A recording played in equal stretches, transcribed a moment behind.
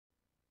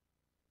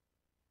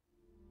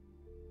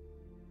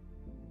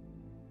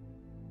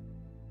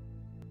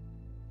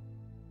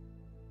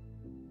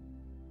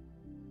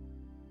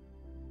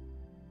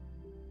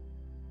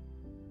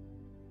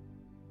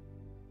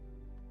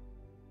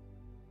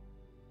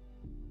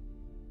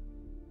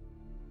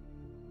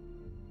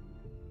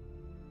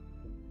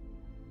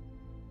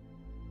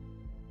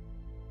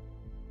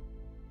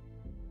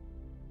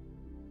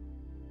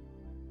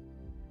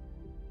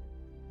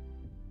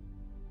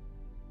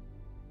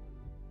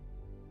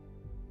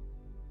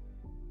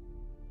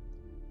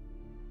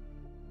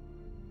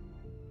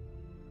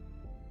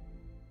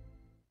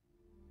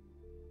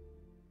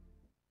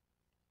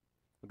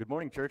Good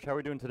morning, church. How are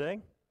we doing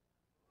today?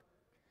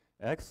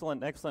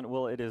 Excellent, excellent.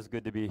 Well, it is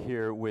good to be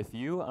here with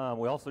you.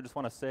 We also just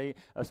want to say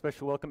a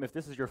special welcome. If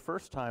this is your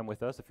first time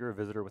with us, if you're a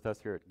visitor with us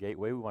here at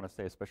Gateway, we want to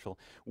say a special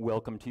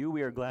welcome to you.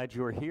 We are glad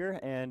you're here,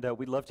 and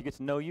we'd love to get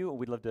to know you.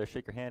 We'd love to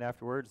shake your hand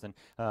afterwards and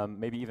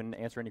maybe even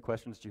answer any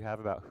questions that you have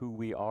about who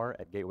we are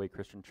at Gateway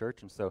Christian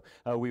Church. And so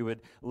we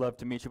would love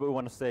to meet you, but we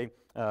want to say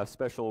a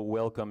special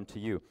welcome to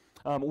you.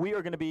 We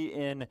are going to be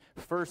in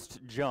 1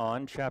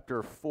 John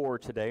chapter 4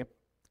 today.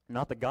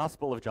 Not the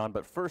Gospel of John,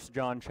 but 1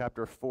 John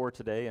chapter 4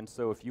 today. And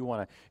so if you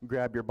want to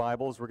grab your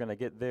Bibles, we're going to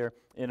get there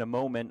in a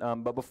moment.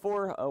 But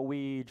before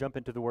we jump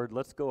into the Word,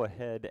 let's go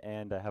ahead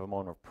and have a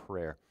moment of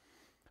prayer.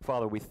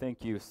 Father, we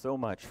thank you so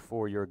much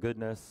for your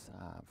goodness,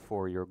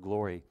 for your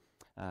glory.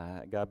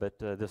 God, but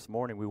this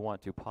morning we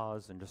want to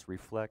pause and just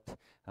reflect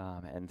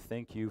and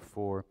thank you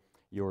for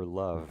your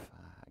love.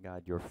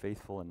 God, your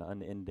faithful and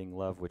unending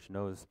love, which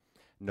knows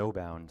no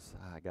bounds.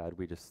 God,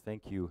 we just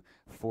thank you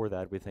for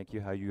that. We thank you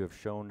how you have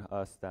shown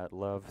us that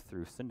love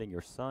through sending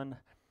your Son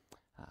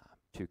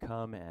to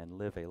come and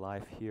live a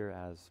life here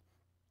as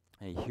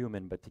a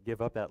human, but to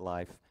give up that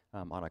life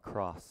on a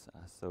cross.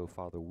 So,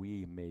 Father,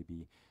 we may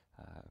be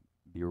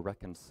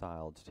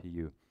reconciled to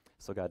you.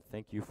 So, God,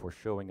 thank you for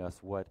showing us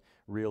what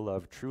real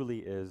love truly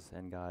is,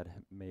 and God,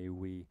 may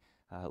we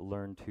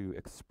learn to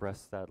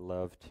express that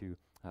love, to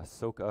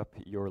soak up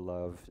your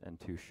love, and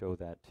to show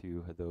that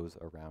to those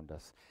around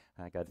us.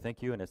 God,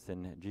 thank you, and it's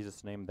in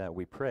Jesus' name that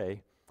we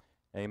pray.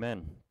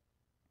 Amen.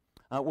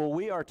 Well,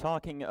 we are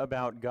talking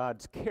about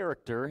God's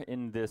character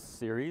in this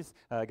series,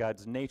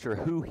 God's nature,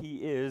 who he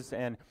is,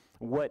 and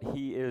what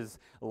he is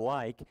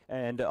like,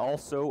 and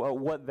also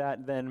what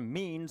that then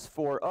means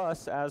for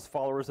us as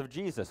followers of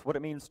Jesus, what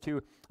it means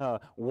to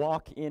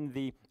walk in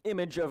the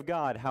image of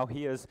God, how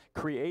he has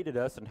created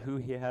us and who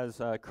he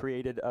has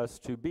created us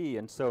to be.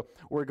 And so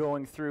we're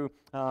going through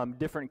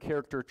different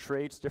character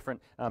traits, different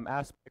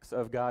aspects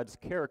of God's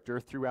character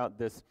throughout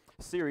this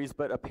series,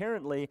 but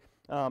apparently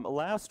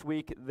last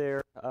week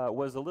there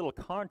was a little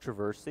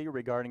controversy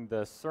regarding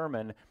the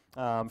sermon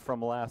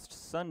from last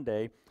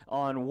Sunday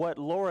on what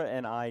Laura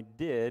and I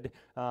did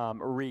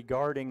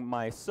regarding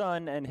my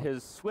son and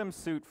his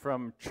swimsuit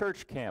from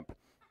church camp.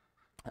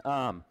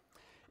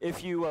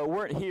 If you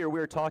weren't here, we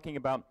were talking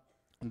about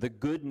the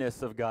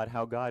goodness of God,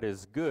 how God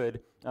is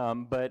good,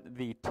 but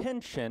the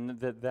tension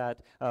that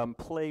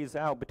plays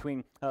out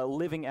between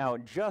living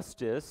out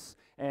justice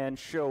and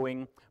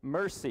showing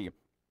mercy.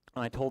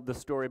 I told the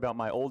story about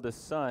my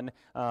oldest son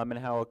and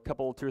how a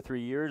couple, 2 or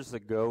 3 years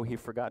ago, he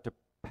forgot to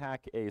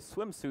pack a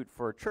swimsuit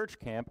for church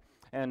camp.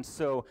 And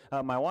so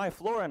my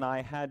wife, Laura, and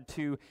I had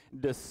to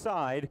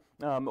decide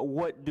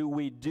what do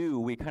we do.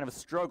 We kind of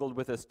struggled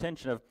with this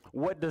tension of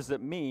what does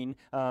it mean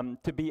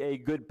to be a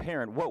good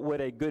parent? What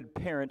would a good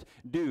parent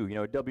do? You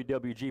know,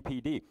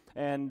 WWGPD.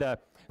 And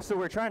so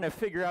we're trying to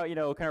figure out,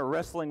 kind of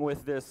wrestling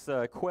with this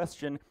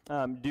question.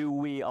 Do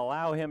we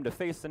allow him to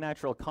face the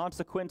natural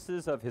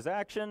consequences of his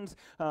actions,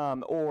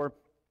 or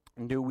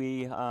do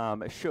we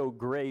show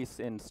grace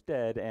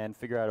instead and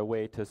figure out a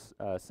way to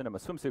send him a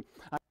swimsuit?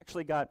 I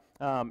actually got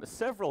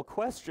several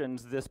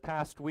questions this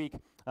past week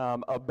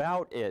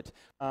about it.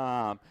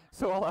 So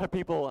a lot of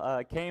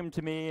people came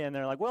to me and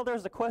they're like, well,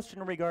 there's a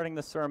question regarding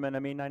the sermon. I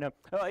mean, I know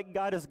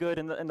God is good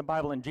in the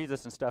Bible and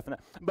Jesus and stuff,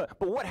 but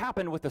what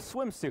happened with the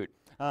swimsuit?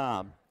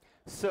 And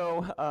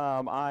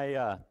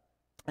I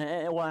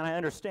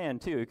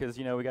understand too, because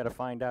we got to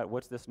find out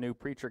what's this new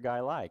preacher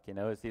guy like.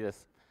 Is he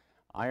this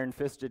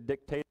iron-fisted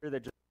dictator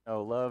that just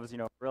loves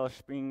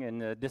relishing in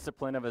the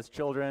discipline of his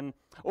children,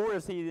 or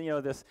is he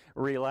this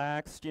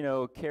relaxed,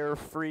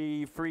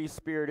 carefree,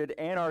 free-spirited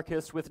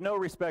anarchist with no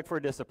respect for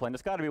discipline?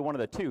 It's got to be one of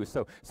the two.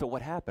 So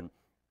what happened?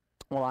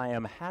 Well, I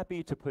am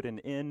happy to put an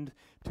end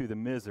to the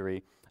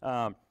misery.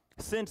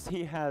 Since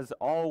he has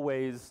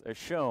always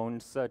shown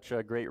such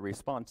a great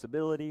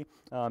responsibility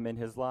in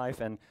his life,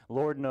 and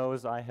Lord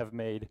knows I have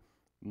made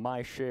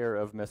my share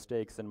of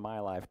mistakes in my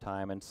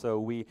lifetime, and so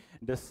we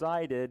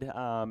decided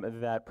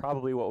that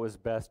probably what was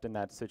best in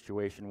that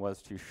situation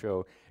was to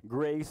show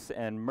grace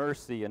and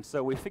mercy. And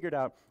so we figured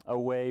out a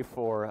way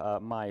for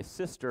my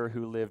sister,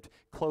 who lived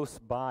close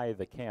by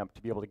the camp,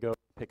 to be able to go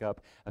pick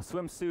up a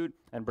swimsuit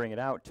and bring it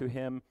out to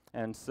him.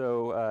 And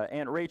so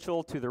Aunt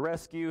Rachel to the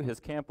rescue, his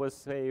camp was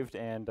saved,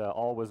 and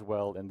all was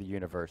well in the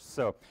universe.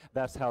 So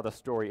that's how the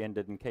story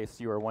ended, in case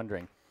you were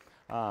wondering.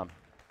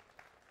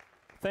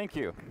 Thank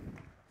you.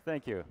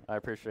 Thank you. I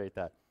appreciate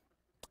that.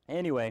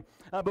 Anyway,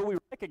 but we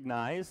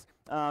recognize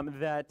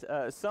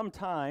that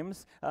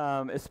sometimes,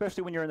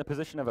 especially when you're in the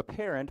position of a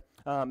parent,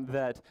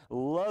 that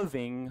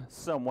loving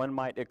someone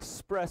might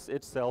express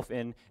itself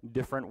in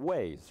different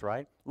ways,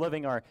 right?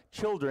 Loving our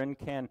children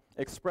can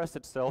express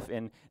itself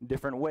in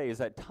different ways.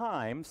 At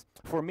times,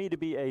 for me to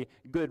be a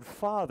good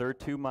father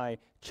to my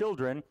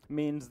children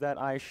means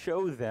that I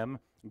show them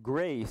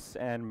grace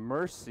and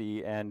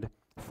mercy and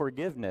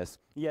forgiveness.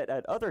 Yet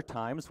at other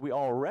times, we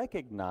all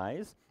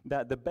recognize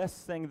that the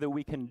best thing that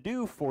we can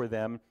do for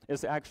them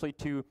is actually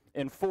to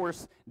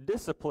enforce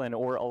discipline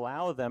or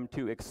allow them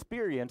to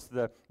experience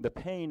the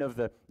pain of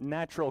the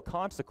natural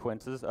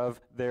consequences of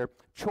their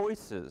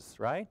choices,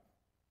 right?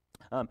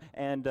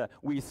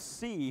 We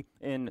see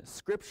in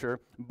Scripture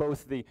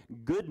both the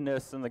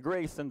goodness and the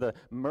grace and the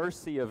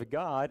mercy of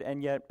God,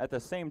 and yet at the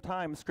same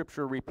time,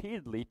 Scripture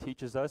repeatedly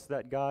teaches us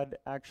that God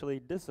actually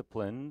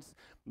disciplines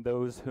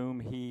those whom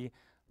He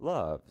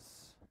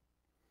loves.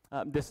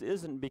 This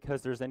isn't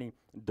because there's any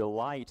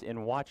delight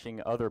in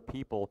watching other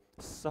people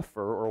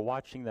suffer or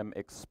watching them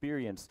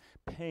experience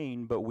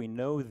pain, but we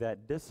know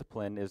that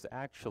discipline is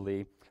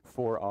actually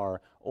for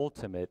our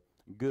ultimate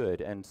good.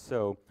 And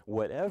so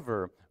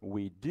whatever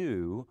we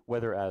do,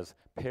 whether as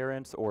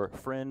parents or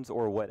friends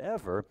or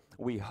whatever,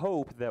 we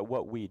hope that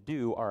what we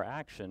do, our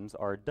actions,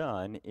 are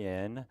done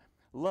in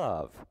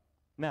love.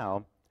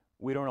 Now,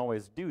 we don't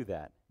always do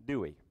that,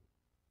 do we?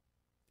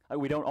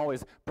 We don't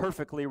always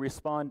perfectly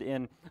respond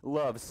in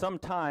love.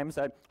 Sometimes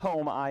at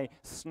home I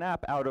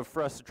snap out of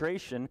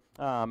frustration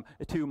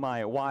to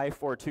my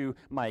wife or to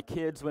my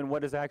kids when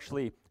what is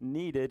actually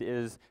needed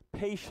is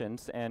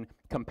patience and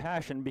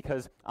compassion,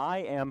 because I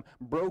am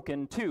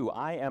broken too.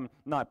 I am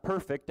not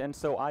perfect, and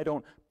so I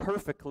don't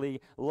perfectly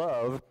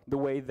love the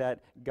way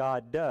that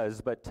God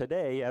does. But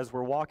today, as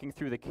we're walking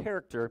through the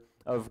character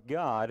of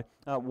God,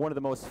 one of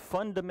the most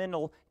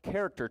fundamental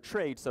character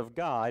traits of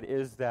God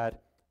is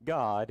that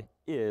God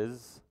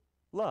is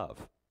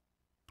love.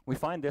 We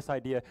find this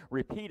idea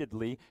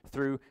repeatedly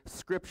through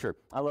Scripture.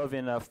 I love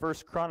in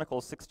 1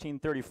 Chronicles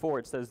 16:34,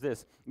 it says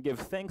this: "Give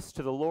thanks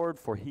to the Lord,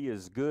 for He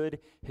is good.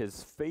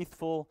 His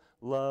faithful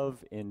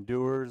love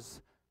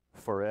endures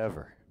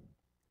forever."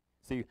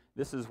 See,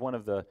 this is one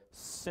of the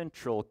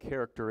central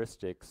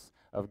characteristics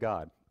of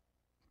God.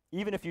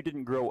 Even if you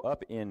didn't grow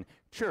up in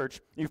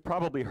church, you've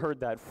probably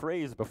heard that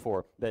phrase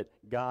before, that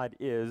God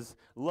is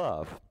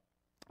love.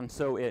 And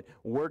so it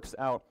works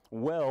out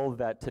well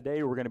that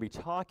today we're going to be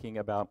talking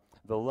about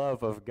the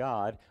love of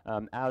God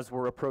as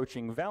we're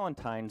approaching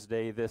Valentine's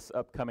Day this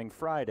upcoming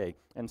Friday.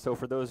 And so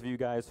for those of you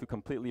guys who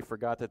completely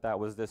forgot that that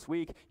was this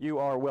week, you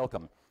are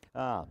welcome.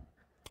 But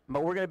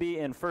we're going to be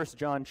in 1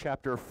 John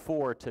chapter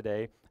 4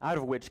 today, out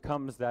of which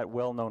comes that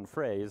well-known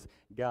phrase,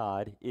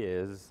 God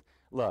is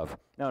love.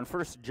 Now in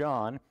 1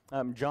 John,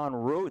 John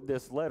wrote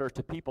this letter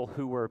to people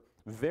who were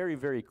very,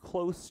 very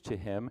close to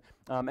him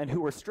and who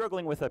were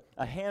struggling with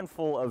a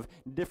handful of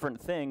different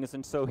things.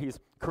 And so he's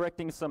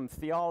correcting some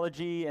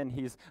theology, and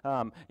he's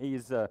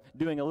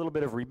doing a little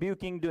bit of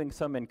rebuking, doing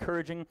some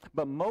encouraging.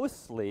 But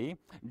mostly,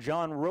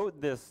 John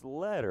wrote this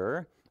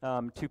letter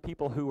to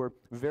people who were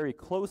very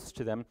close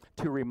to them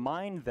to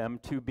remind them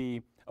to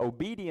be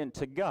obedient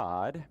to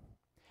God,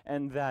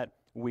 and that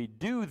we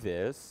do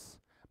this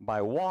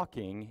by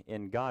walking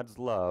in God's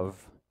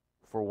love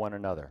for one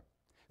another.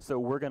 So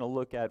we're going to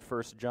look at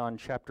 1 John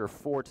chapter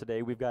 4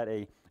 today. We've got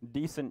a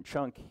decent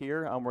chunk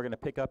here. We're going to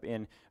pick up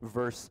in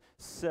verse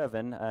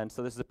 7. And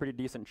so this is a pretty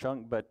decent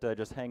chunk, but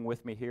just hang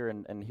with me here,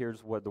 and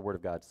here's what the Word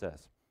of God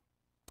says.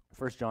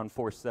 1 John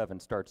 4:7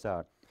 starts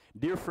out,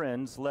 "Dear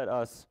friends, let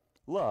us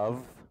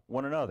love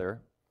one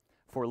another,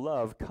 for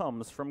love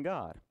comes from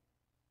God.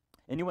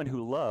 Anyone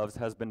who loves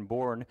has been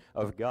born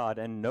of God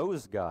and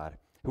knows God.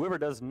 Whoever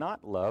does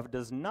not love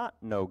does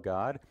not know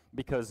God,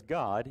 because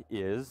God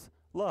is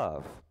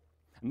love.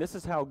 And this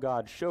is how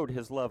God showed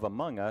his love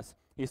among us.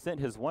 He sent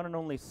his one and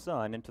only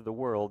Son into the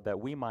world that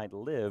we might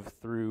live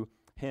through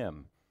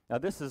him." Now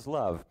this is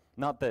love,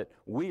 not that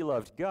we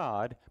loved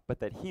God, but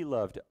that he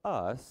loved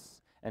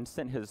us and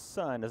sent his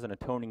Son as an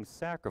atoning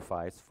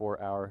sacrifice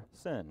for our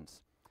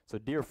sins. So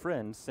dear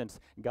friends, since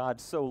God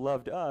so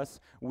loved us,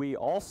 we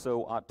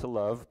also ought to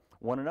love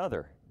one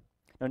another.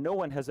 Now no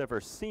one has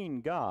ever seen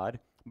God,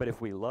 but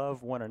if we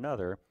love one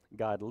another,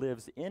 God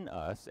lives in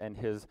us, and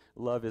his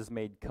love is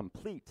made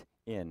complete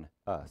in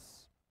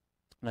us.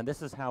 Now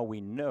this is how we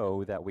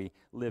know that we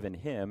live in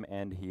him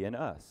and he in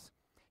us.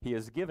 He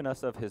has given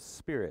us of his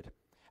Spirit,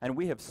 and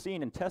we have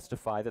seen and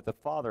testify that the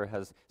Father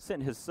has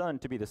sent his Son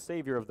to be the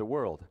Savior of the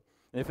world.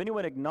 And if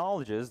anyone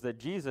acknowledges that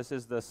Jesus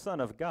is the Son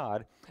of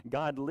God,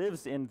 God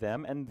lives in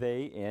them and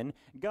they in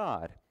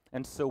God.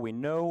 And so we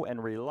know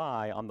and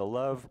rely on the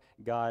love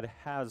God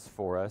has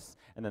for us.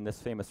 And then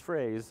this famous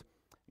phrase,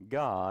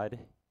 God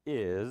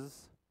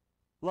is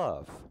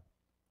love.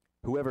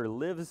 Whoever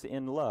lives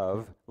in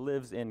love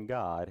lives in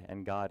God,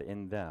 and God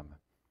in them.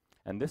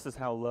 And this is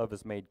how love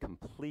is made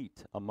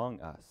complete among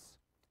us,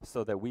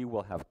 so that we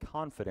will have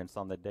confidence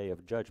on the day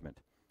of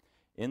judgment.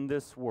 In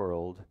this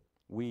world,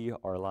 we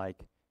are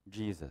like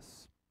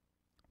Jesus.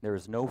 There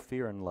is no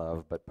fear in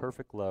love, but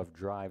perfect love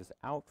drives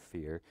out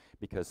fear,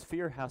 because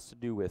fear has to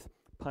do with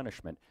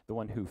punishment. The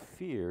one who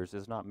fears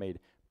is not made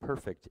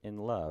perfect in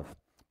love,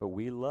 but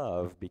we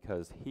love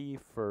because he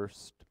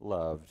first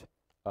loved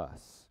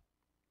us.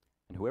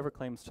 And whoever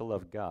claims to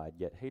love God,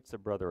 yet hates a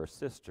brother or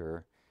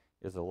sister,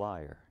 is a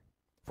liar.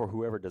 For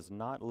whoever does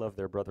not love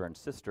their brother and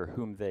sister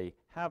whom they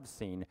have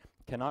seen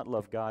cannot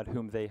love God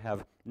whom they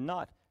have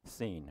not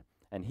seen.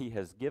 and he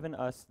has given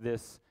us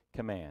this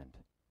command: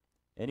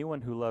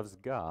 anyone who loves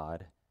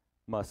God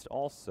must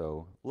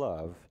also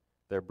love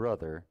their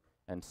brother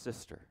and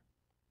sister.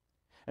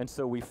 And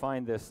so we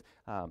find this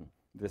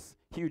this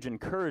huge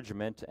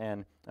encouragement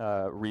and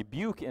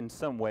rebuke in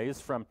some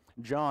ways from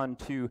John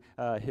to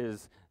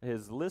his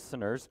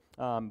listeners,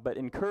 but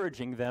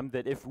encouraging them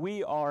that if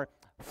we are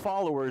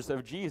followers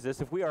of Jesus,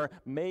 if we are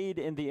made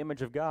in the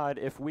image of God,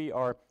 if we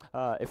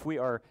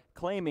are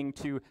claiming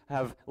to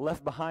have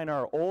left behind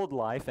our old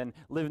life and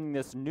living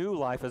this new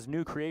life as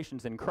new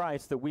creations in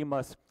Christ, that we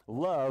must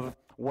love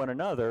one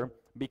another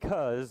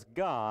because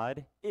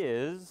God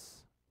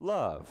is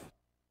love.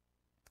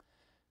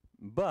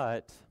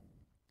 But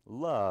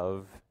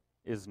love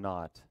is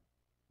not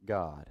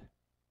God.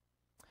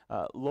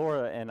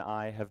 Laura and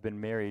I have been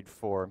married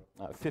for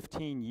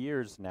 15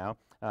 years now,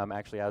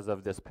 actually as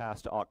of this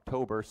past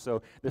October.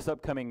 So this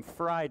upcoming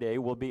Friday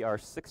will be our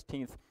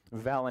 16th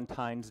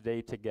Valentine's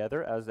Day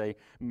together as a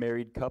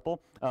married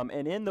couple.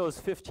 And in those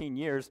 15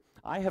 years,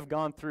 I have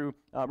gone through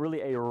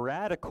really a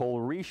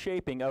radical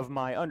reshaping of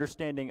my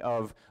understanding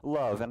of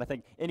love. And I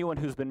think anyone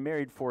who's been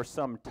married for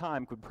some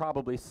time could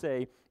probably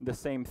say the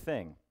same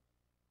thing.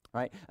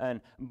 Right?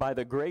 And by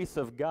the grace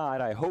of God,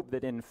 I hope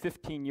that in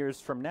 15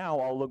 years from now,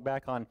 I'll look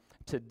back on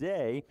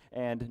today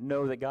and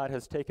know that God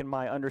has taken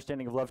my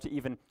understanding of love to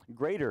even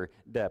greater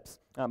depths.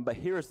 But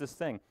here's the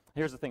thing.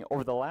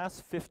 Over the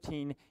last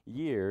 15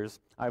 years,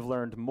 I've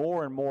learned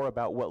more and more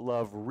about what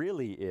love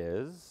really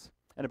is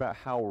and about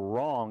how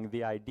wrong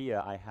the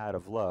idea I had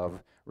of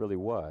love really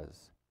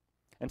was.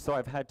 And so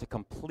I've had to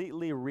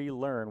completely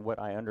relearn what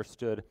I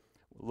understood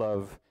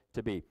love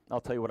to be.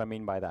 I'll tell you what I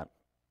mean by that.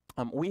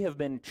 We have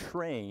been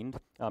trained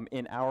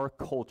in our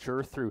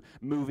culture through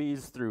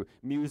movies, through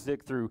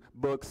music, through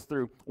books,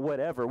 through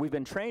whatever. We've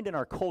been trained in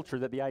our culture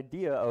that the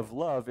idea of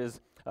love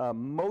is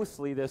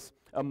mostly this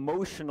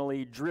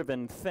emotionally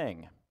driven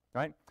thing,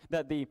 right?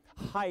 That the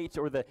height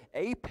or the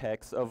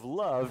apex of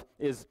love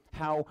is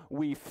how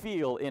we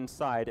feel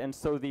inside. And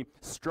so the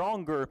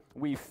stronger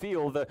we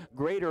feel, the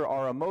greater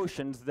our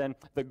emotions, then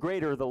the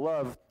greater the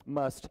love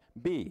must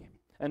be.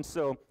 And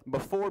so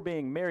before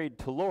being married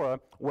to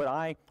Laura, what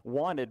I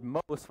wanted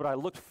most, what I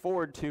looked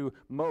forward to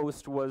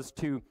most was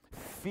to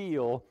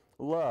feel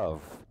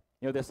love.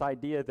 You know, this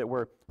idea that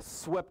we're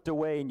swept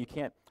away and you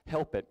can't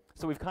help it.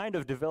 So we've kind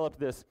of developed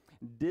this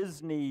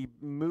Disney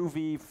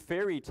movie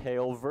fairy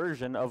tale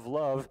version of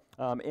love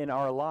in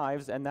our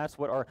lives, and that's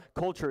what our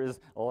culture is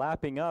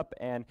lapping up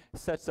and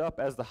sets up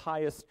as the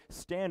highest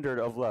standard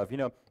of love. You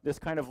know, this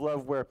kind of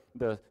love where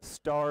the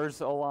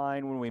stars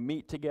align when we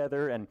meet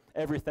together and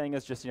everything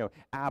is just,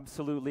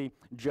 absolutely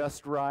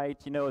just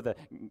right. You know, the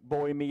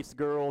boy meets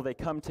girl, they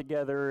come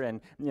together, and,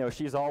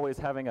 she's always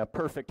having a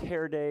perfect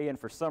hair day, and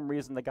for some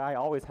reason the guy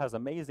always has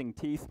amazing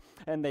teeth,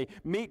 and they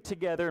meet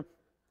together,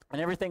 and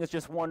everything is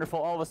just wonderful.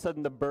 All of a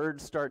sudden, the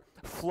birds start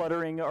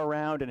fluttering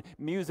around, and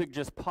music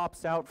just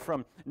pops out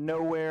from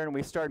nowhere, and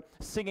we start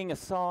singing a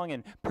song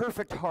in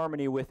perfect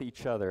harmony with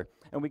each other.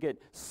 And we get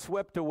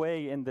swept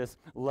away in this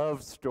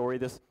love story,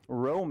 this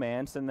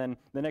romance, and then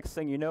the next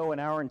thing you know, an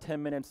hour and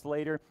 10 minutes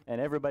later,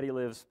 and everybody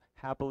lives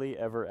happily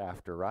ever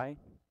after, right?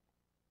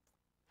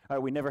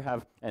 We never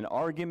have an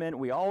argument.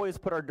 We always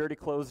put our dirty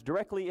clothes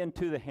directly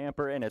into the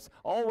hamper, and it's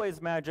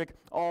always magic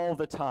all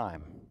the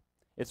time.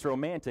 It's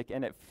romantic,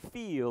 and it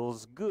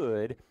feels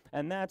good,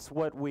 and that's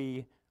what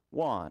we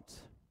want.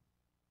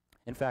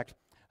 In fact,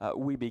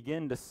 we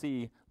begin to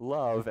see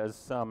love as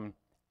some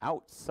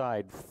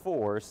outside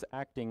force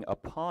acting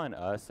upon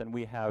us, and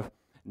we have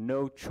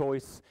no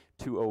choice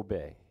to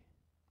obey.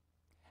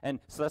 And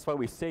so that's why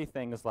we say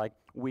things like,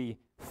 we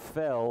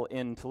fell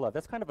into love.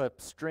 That's kind of a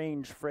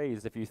strange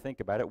phrase if you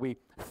think about it. We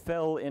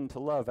fell into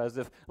love, as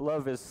if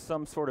love is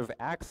some sort of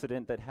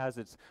accident that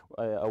has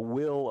a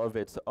will of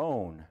its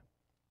own.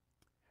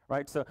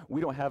 Right? So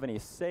we don't have any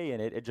say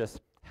in it. It just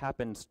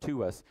happens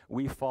to us.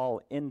 We fall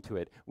into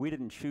it. We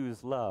didn't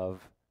choose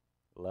love.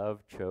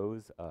 Love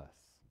chose us.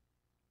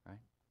 Right?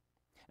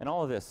 And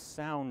all of this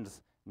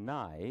sounds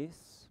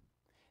nice,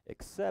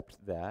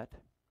 except that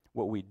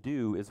what we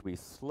do is we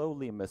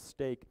slowly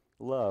mistake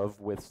love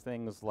with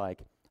things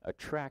like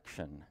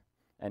attraction.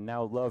 And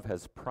now love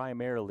has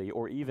primarily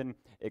or even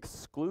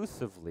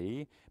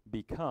exclusively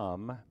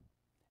become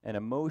an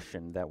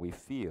emotion that we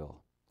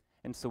feel.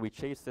 And so we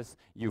chase this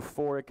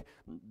euphoric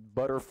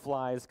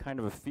butterflies kind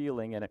of a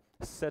feeling, and it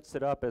sets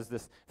it up as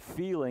this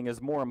feeling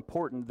is more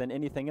important than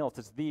anything else.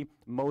 It's the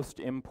most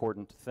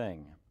important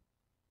thing.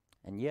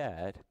 And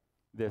yet,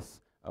 this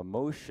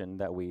emotion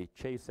that we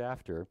chase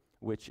after,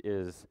 which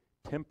is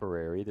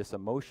temporary, this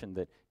emotion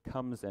that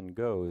comes and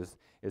goes,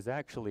 is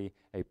actually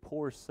a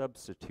poor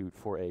substitute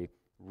for a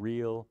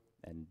real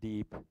and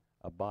deep,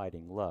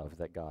 abiding love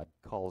that God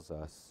calls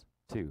us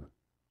to.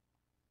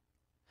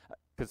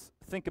 Because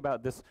think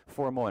about this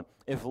for a moment.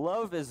 If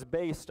love is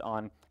based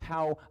on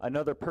how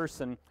another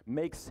person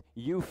makes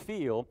you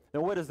feel,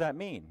 then what does that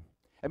mean?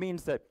 It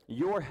means that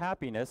your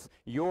happiness,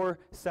 your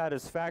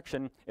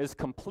satisfaction is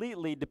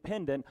completely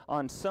dependent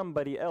on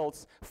somebody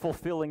else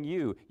fulfilling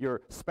you,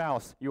 your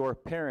spouse, your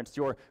parents,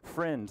 your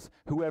friends,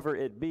 whoever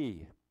it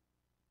be.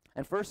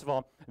 And first of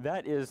all,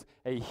 that is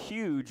a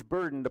huge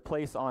burden to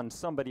place on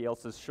somebody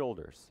else's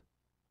shoulders.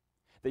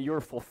 That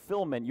your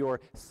fulfillment, your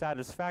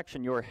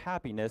satisfaction, your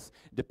happiness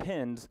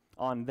depends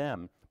on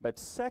them. But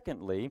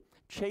secondly,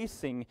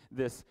 chasing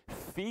this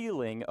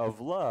feeling of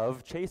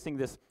love, chasing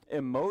this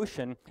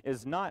emotion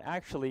is not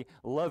actually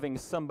loving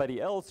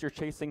somebody else. You're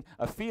chasing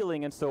a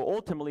feeling, and so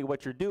ultimately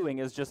what you're doing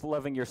is just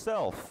loving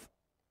yourself.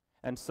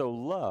 And so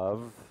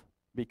love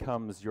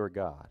becomes your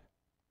God.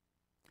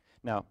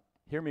 Now,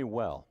 hear me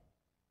well.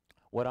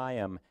 What I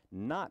am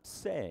not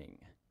saying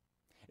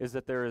is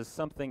that there is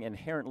something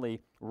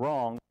inherently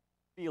wrong with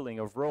the feeling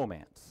of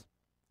romance.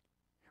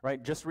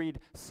 Right? Just read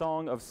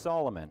Song of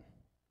Solomon.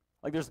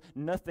 Like, there's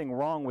nothing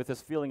wrong with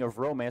this feeling of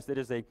romance. It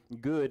is a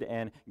good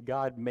and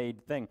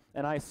God-made thing.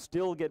 And I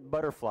still get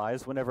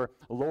butterflies whenever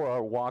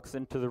Laura walks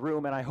into the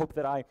room, and I hope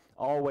that I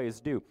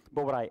always do.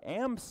 But what I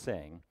am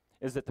saying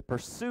is that the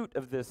pursuit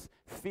of this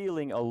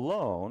feeling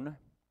alone,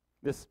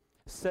 this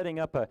setting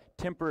up a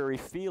temporary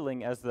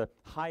feeling as the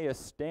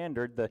highest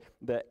standard,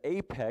 the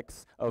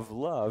apex of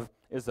love,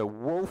 is a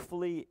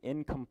woefully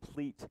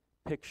incomplete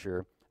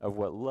picture of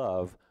what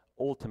love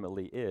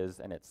ultimately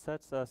is, and it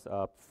sets us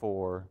up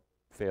for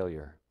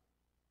failure.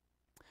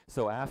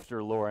 So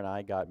after Laura and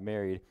I got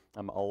married,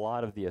 a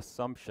lot of the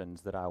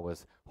assumptions that I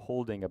was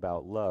holding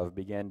about love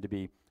began to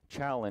be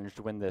challenged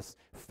when this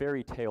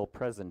fairy tale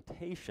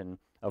presentation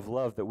of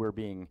love that we're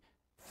being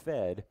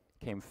fed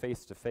came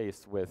face to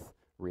face with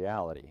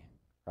reality,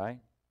 right?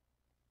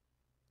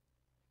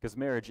 Because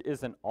marriage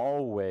isn't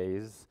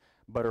always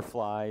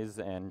butterflies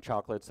and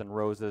chocolates and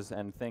roses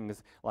and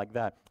things like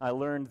that. I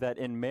learned that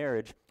in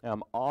marriage,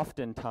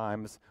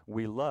 oftentimes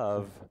we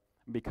love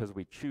because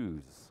we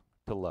choose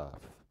to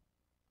love.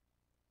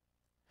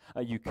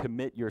 You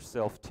commit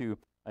yourself to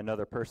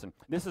another person.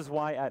 This is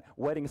why at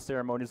wedding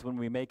ceremonies, when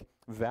we make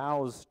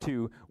vows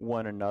to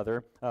one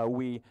another,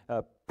 we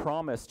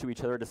promise to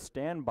each other to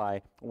stand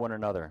by one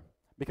another.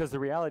 Because the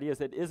reality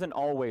is it isn't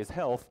always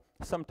health,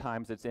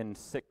 sometimes it's in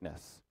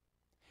sickness.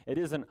 It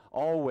isn't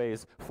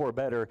always for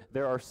better.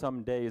 There are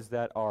some days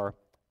that are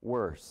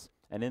worse.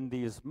 And in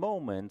these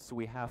moments,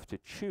 we have to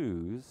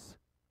choose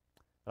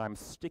that I'm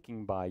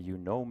sticking by you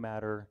no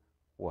matter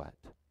what.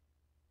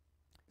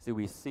 See,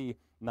 we see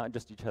not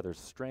just each other's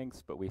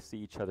strengths, but we see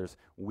each other's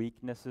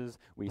weaknesses.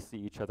 We see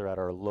each other at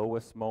our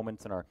lowest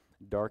moments and our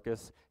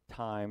darkest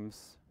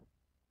times.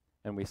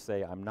 And we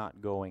say, I'm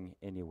not going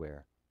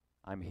anywhere.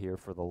 I'm here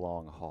for the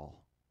long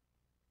haul.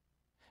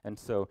 And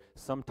so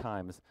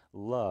sometimes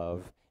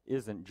love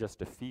isn't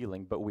just a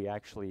feeling, but we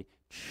actually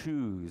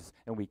choose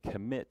and we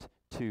commit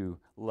to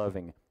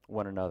loving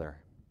one another.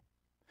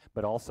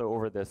 But also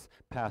over this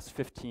past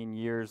 15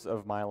 years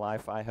of my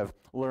life, I have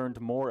learned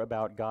more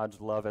about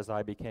God's love as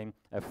I became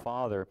a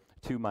father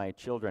to my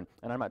children.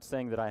 And I'm not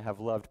saying that I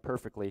have loved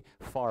perfectly,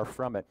 far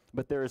from it.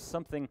 But there is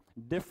something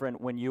different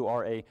when you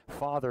are a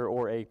father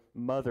or a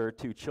mother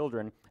to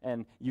children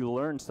and you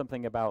learn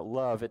something about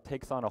love. It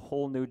takes on a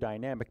whole new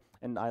dynamic.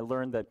 And I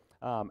learned that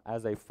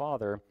as a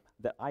father,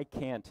 that I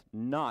can't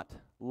not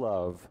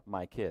love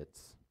my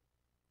kids.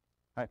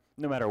 Right?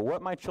 No matter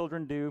what my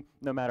children do,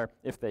 no matter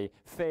if they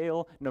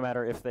fail, no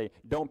matter if they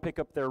don't pick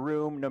up their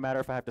room, no matter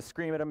if I have to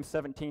scream at them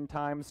 17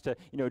 times to,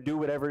 do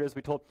whatever it is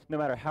we told, no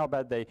matter how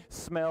bad they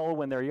smell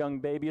when they're young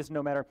babies,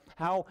 no matter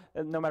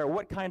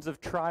what kinds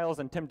of trials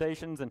and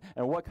temptations and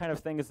what kind of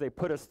things they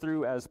put us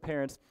through as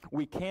parents,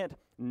 we can't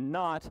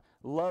not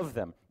love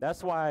them.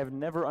 That's why I've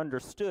never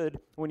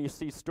understood when you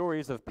see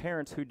stories of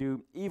parents who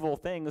do evil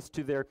things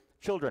to their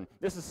children.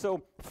 This is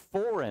so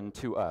foreign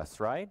to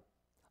us, right?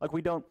 Like,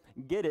 we don't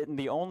get it, and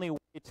the only way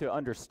to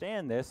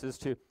understand this is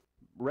to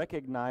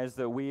recognize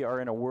that we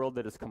are in a world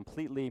that is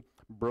completely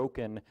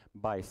broken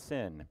by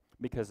sin.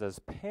 Because as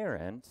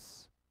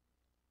parents,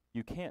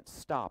 you can't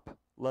stop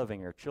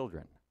loving your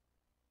children.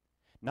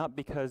 Not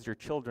because your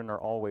children are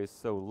always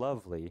so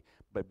lovely,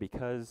 but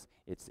because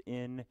it's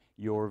in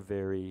your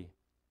very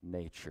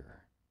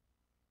nature.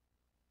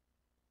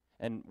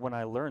 And when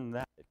I learned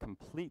that, it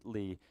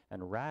completely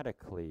and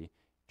radically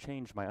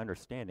changed my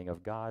understanding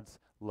of God's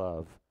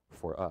love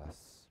for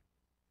us.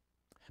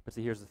 But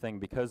see, here's the thing,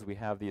 because we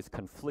have these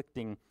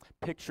conflicting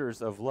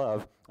pictures of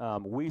love,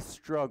 we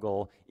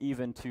struggle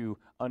even to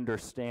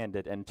understand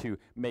it and to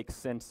make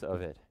sense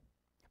of it.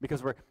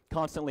 Because we're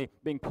constantly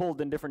being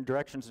pulled in different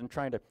directions and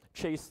trying to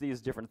chase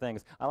these different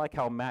things. I like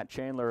how Matt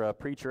Chandler, a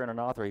preacher and an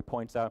author, he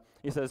points out,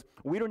 he says,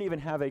 we don't even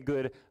have a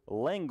good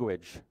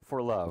language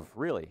for love,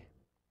 really.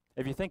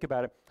 If you think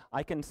about it,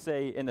 I can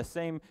say in the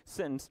same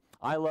sentence,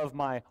 I love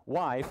my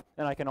wife,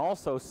 and I can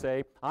also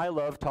say, I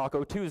love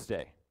Taco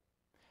Tuesday.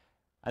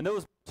 And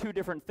those are two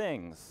different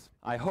things,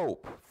 I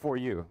hope, for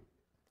you,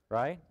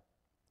 right?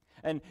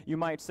 And you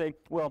might say,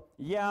 well,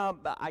 yeah,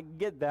 I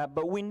get that,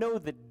 but we know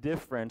the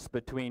difference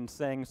between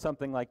saying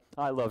something like,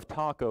 I love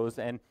tacos,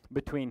 and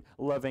between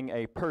loving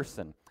a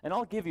person. And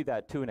I'll give you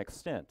that to an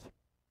extent.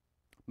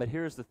 But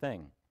here's the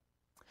thing.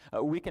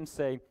 We can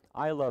say,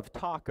 I love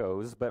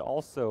tacos, but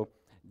also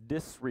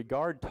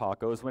disregard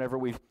tacos whenever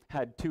we've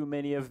had too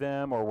many of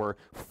them, or we're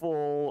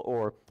full,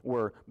 or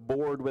we're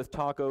bored with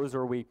tacos,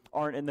 or we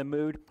aren't in the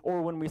mood,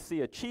 or when we see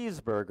a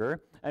cheeseburger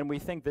and we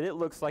think that it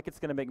looks like it's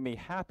going to make me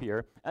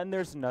happier, and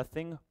there's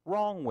nothing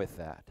wrong with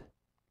that.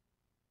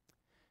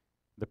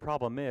 The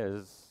problem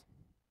is,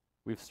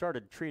 we've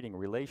started treating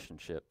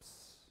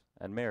relationships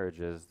and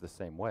marriages the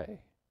same way.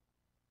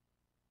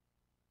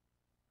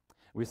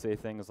 We say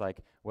things like,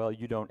 well,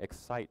 you don't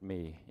excite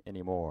me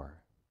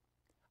anymore.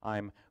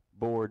 I'm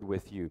bored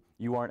with you.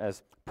 You aren't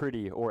as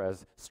pretty or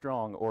as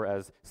strong or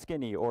as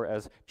skinny or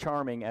as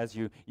charming as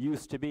you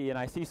used to be, and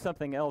I see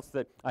something else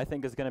that I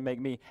think is going to make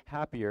me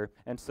happier,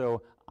 and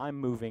so I'm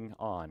moving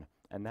on.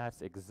 And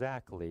that's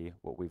exactly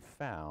what we've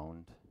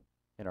found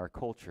in our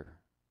culture.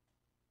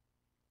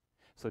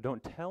 So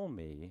don't tell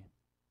me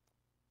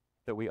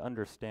that we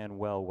understand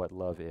well what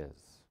love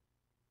is,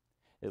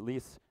 at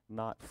least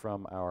not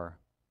from our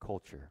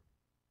culture.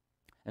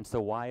 And so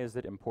why is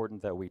it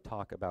important that we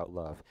talk about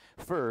love?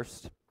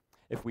 First,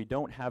 if we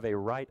don't have a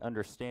right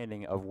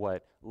understanding of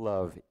what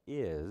love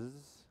is,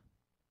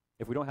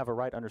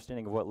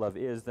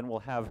 then we'll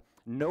have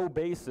no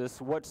basis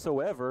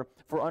whatsoever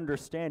for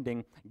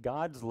understanding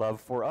God's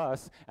love for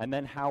us and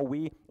then how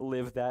we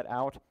live that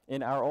out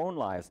in our own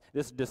lives.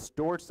 This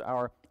distorts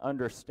our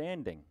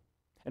understanding.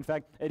 In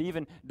fact, it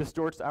even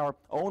distorts our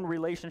own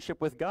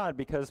relationship with God,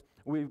 because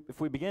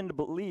if we begin to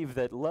believe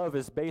that love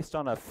is based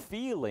on a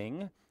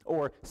feeling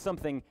or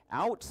something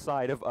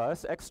outside of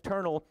us,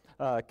 external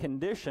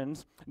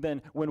conditions,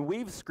 then when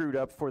we've screwed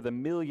up for the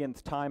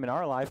millionth time in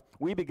our life,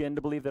 we begin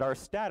to believe that our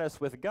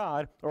status with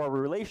God or our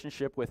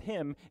relationship with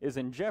Him is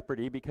in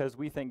jeopardy, because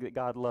we think that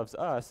God loves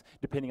us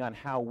depending on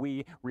how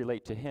we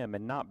relate to Him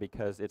and not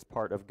because it's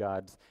part of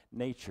God's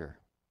nature.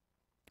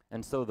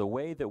 And so the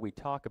way that we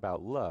talk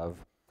about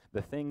love,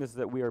 the things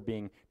that we are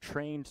being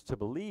trained to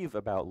believe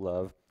about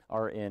love,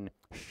 are in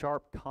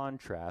sharp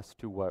contrast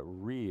to what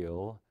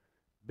real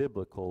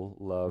biblical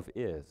love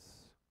is.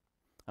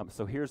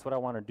 So here's what I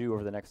want to do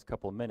over the next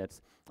couple of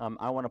minutes.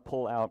 I want to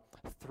pull out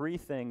 3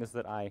 things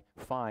that I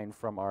find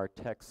from our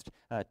text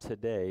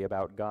today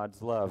about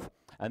God's love.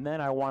 And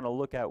then I want to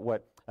look at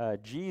what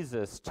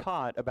Jesus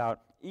taught about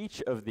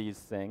each of these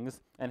things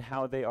and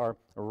how they are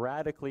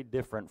radically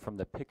different from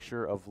the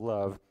picture of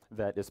love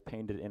that is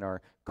painted in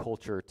our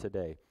culture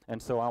today. And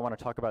so I want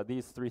to talk about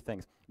these 3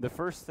 things. The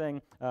first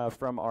thing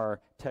from our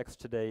text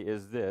today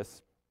is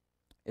this,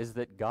 is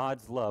that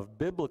God's love,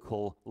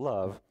 biblical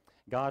love,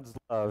 God's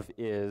love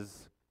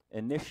is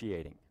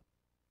initiating.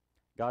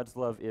 God's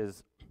love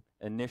is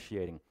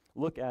initiating.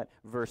 Look at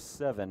verse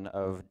 7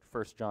 of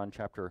 1 John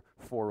chapter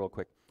 4 real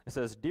quick. It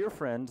says, "Dear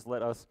friends,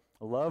 let us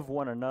love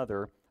one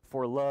another,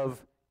 for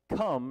love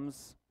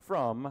comes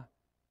from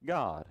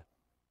God.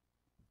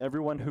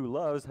 Everyone who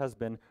loves has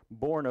been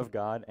born of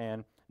God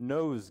and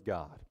knows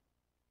God."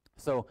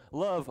 So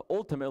love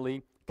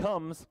ultimately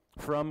comes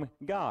from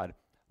God.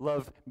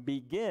 Love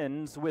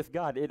begins with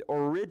God. It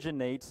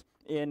originates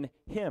in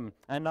Him.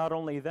 And not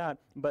only that,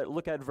 but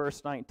look at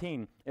verse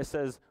 19. It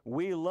says,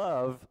 we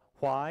love,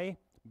 why?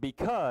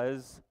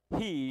 Because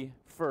He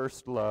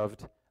first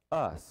loved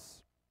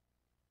us.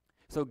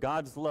 So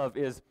God's love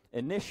is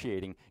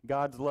initiating.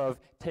 God's love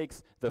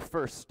takes the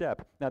first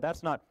step. Now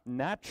that's not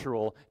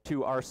natural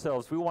to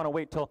ourselves. We want to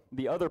wait till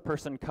the other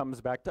person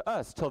comes back to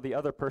us, till the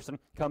other person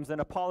comes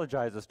and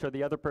apologizes, till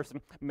the other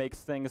person makes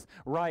things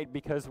right,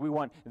 because we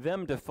want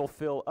them to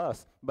fulfill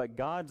us. But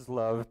God's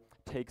love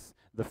takes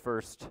the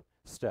first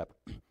step.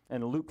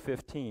 In Luke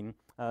 15,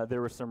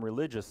 there were some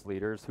religious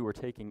leaders who were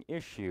taking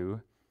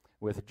issue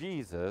with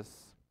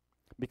Jesus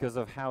because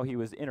of how He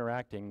was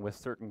interacting with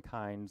certain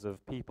kinds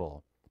of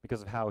people,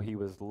 because of how He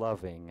was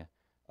loving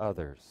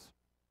others,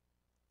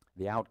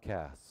 the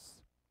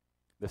outcasts,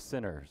 the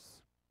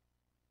sinners,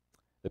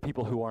 the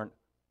people who aren't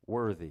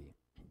worthy.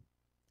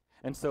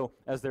 And so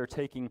as they're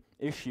taking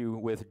issue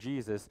with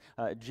Jesus,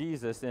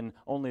 Jesus, in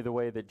only the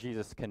way that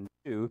Jesus can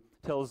do,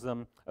 tells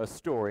them a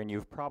story, and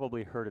you've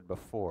probably heard it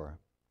before.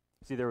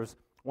 See, there was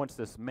once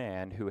this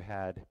man who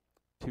had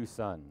 2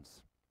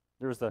 sons.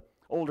 There was the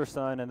older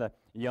son and the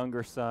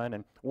younger son,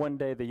 and one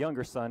day the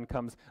younger son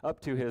comes up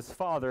to his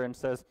father and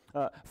says,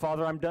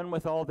 "Father, I'm done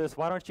with all this.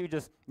 Why don't you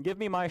just give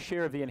me my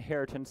share of the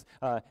inheritance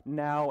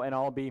now, and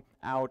I'll be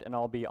out and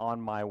I'll be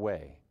on my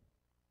way."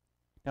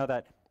 Now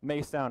that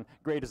may sound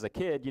great as a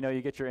kid. You know,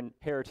 you get your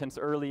inheritance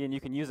early and you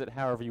can use it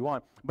however you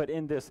want. But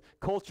in this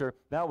culture,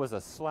 that was a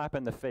slap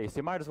in the face.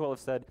 You might as well have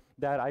said,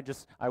 "Dad,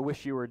 I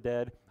wish you were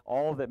dead.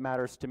 All that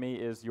matters to me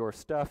is your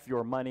stuff,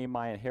 your money,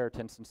 my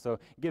inheritance, and so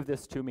give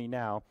this to me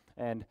now."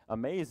 And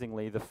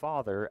amazingly, the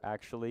father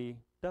actually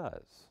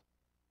does.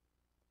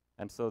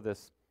 And so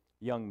this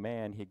young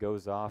man, he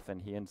goes off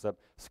and he ends up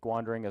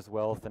squandering his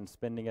wealth and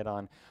spending it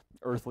on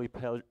earthly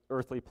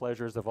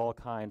pleasures of all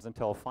kinds,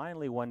 until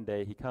finally one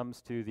day he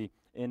comes to the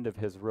end of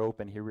his rope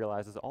and he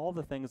realizes all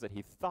the things that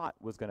he thought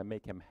was going to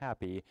make him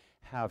happy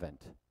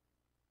haven't.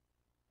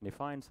 And he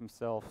finds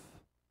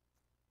himself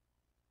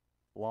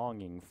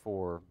longing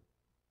for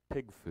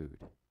pig food.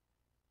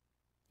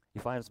 He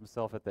finds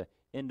himself at the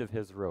end of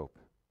his rope.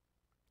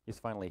 He's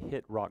finally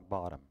hit rock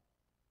bottom.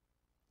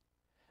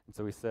 And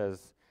so he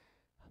says,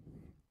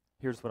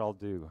 here's what I'll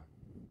do.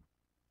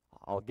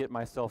 I'll get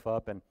myself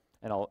up and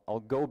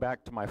I'll go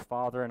back to my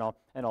father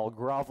and I'll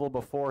grovel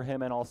before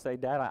him and I'll say,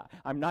 Dad,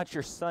 I'm not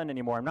your son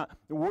anymore. I'm not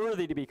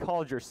worthy to be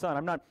called your son.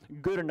 I'm not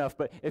good enough.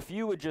 But if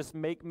you would just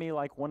make me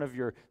like one of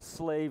your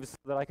slaves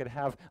so that I could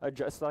have so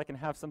that I can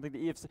have something to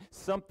eat,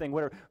 something,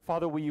 whatever.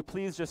 Father, will you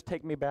please just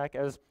take me back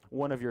as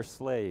one of your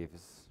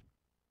slaves?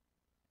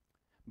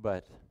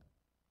 But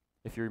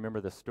if you remember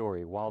the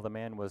story, while the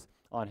man was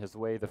on his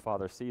way, the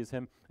father sees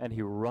him, and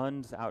he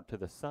runs out to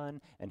the son,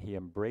 and he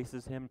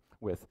embraces him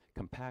with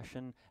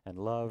compassion and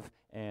love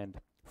and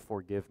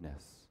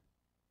forgiveness.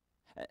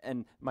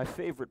 And my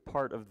favorite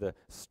part of the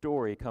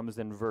story comes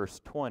in verse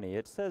 20.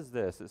 It says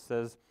this, it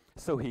says,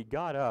 "So he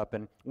got up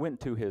and went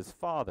to his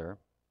father,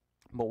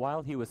 but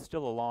while he was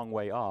still a long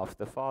way off,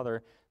 the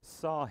father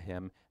saw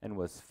him and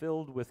was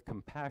filled with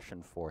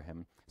compassion for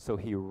him. So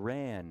he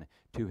ran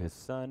to his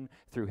son,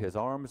 threw his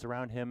arms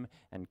around him,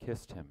 and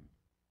kissed him."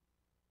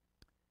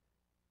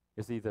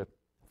 You see, the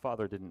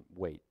father didn't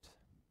wait.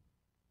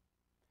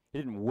 He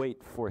didn't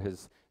wait for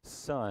his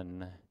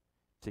son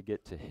to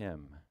get to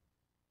him.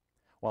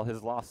 While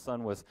his lost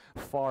son was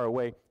far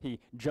away, he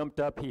jumped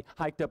up, he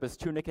hiked up his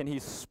tunic, and he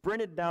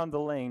sprinted down the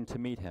lane to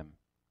meet him.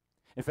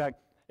 In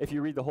fact, if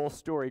you read the whole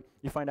story,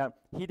 you find out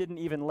he didn't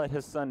even let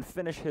his son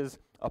finish his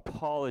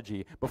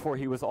apology before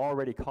he was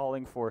already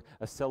calling for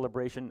a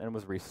celebration and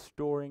was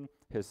restoring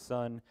his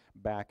son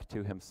back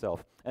to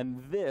himself.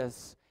 And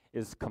this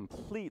is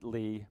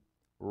completely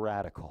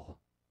radical.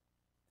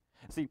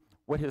 See,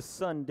 what his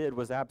son did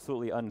was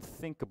absolutely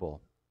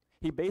unthinkable.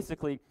 He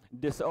basically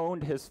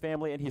disowned his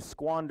family and he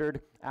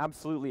squandered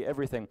absolutely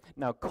everything.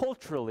 Now,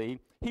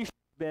 culturally, he should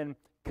have been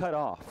cut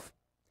off.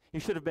 He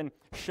should have been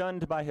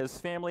shunned by his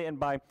family and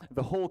by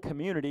the whole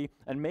community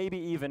and maybe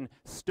even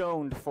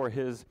stoned for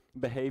his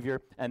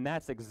behavior. And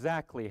that's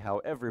exactly how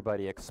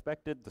everybody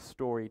expected the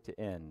story to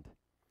end.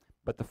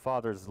 But the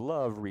father's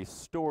love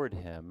restored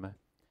him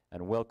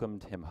and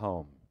welcomed him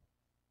home.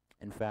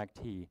 In fact,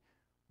 he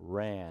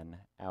ran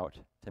out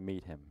to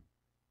meet him.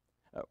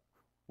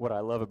 What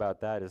I love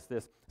about that is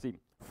this. See,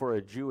 for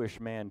a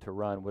Jewish man to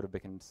run would have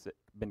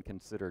been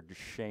considered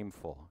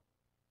shameful.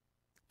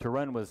 To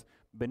run was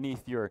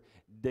beneath your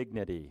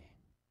dignity.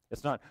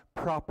 It's not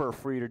proper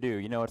for you to do.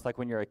 You know, it's like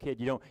when you're a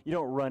kid, you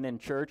don't run in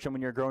church, and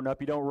when you're grown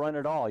up, you don't run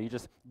at all. You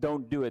just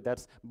don't do it.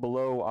 That's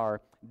below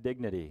our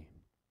dignity.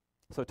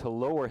 So to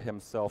lower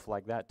himself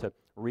like that, to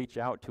reach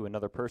out to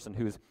another person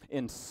who's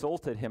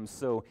insulted him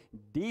so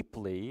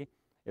deeply,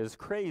 is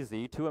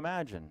crazy to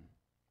imagine.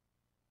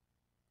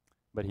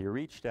 But he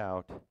reached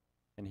out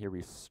and he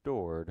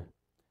restored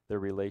their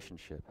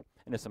relationship.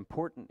 And it's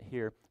important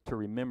here to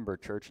remember,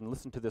 church, and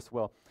listen to this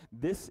well.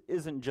 This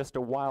isn't just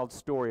a wild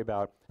story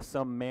about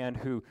some man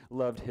who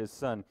loved his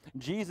son.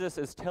 Jesus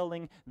is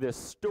telling this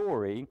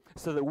story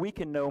so that we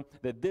can know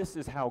that this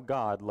is how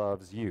God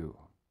loves you.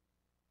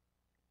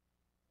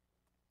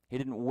 He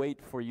didn't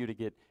wait for you to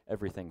get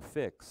everything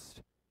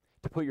fixed,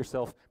 to put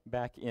yourself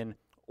back in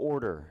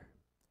order,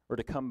 or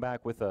to come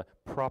back with a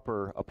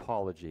proper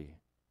apology.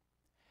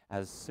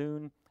 As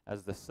soon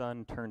as the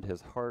son turned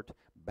his heart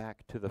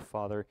back to the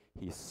father,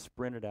 he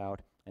sprinted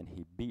out and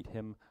he beat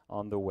him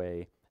on the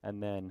way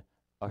and then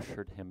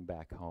ushered him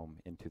back home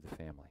into the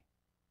family.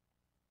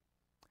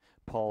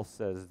 Paul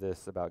says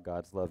this about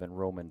God's love in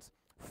Romans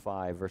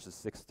 5, verses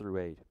 6 through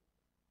 8.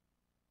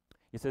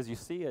 He says, "You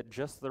see, at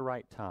just the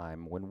right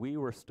time, when we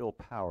were still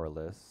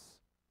powerless,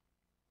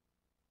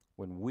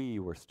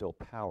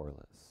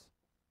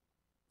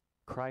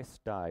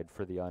 Christ died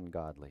for the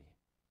ungodly.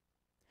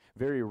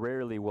 Very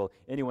rarely will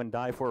anyone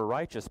die for a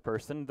righteous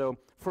person, though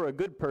for a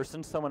good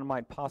person someone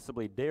might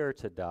possibly dare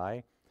to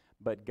die.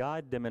 But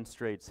God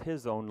demonstrates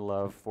his own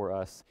love for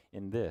us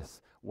in this: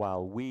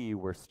 while we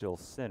were still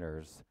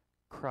sinners,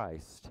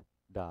 Christ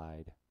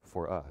died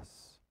for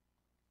us."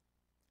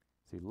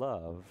 See,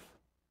 love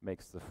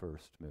makes the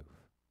first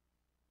move.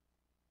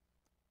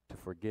 To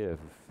forgive,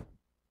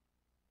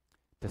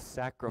 to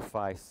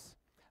sacrifice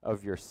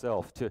of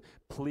yourself, to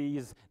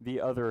please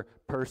the other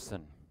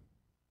person.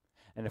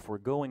 And if we're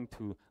going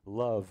to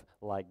love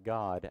like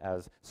God,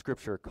 as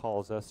Scripture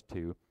calls us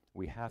to,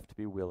 we have to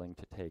be willing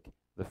to take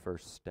the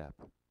first step.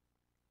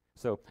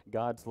 So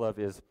God's love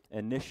is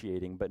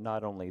initiating, but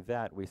not only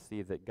that, we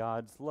see that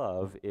God's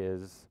love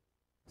is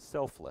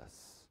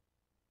selfless.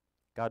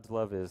 God's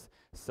love is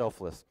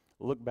selfless.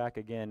 Look back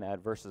again at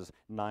verses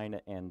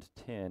 9 and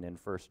 10 in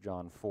 1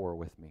 John 4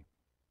 with me.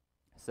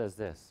 It says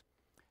this: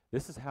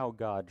 "This is how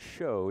God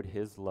showed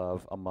his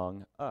love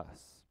among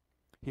us.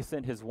 He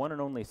sent his one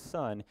and only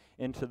Son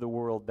into the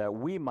world that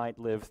we might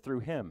live through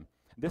him.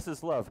 This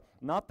is love,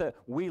 not that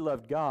we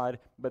loved God,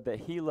 but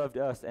that he loved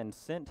us and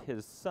sent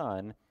his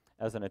Son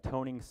as an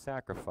atoning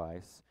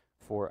sacrifice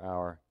for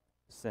our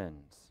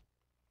sins."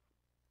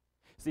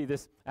 See,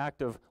 this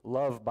act of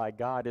love by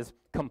God is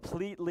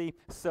completely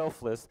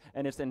selfless,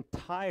 and it's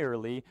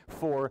entirely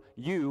for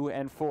you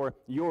and for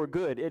your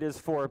good. It is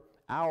for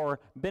our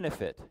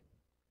benefit.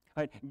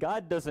 Right?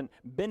 God doesn't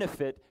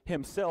benefit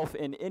himself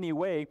in any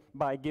way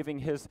by giving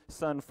his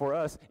son for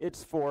us.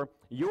 It's for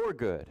your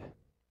good.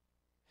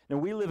 Now,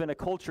 we live in a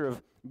culture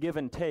of give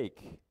and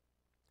take.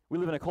 We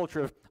live in a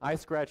culture of I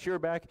scratch your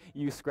back,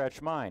 you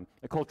scratch mine.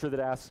 A culture that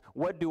asks,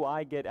 what do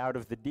I get out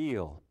of the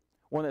deal?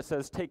 One that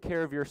says, take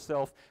care of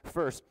yourself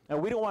first. Now,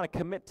 we don't want to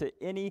commit to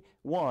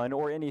anyone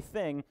or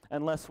anything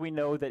unless we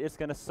know that it's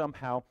going to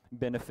somehow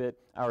benefit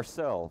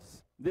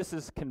ourselves. This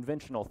is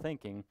conventional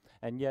thinking,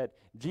 and yet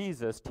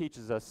Jesus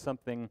teaches us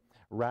something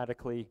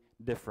radically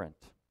different.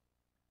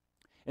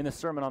 In the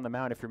Sermon on the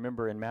Mount, if you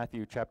remember in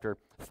Matthew chapter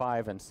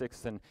 5 and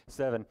 6 and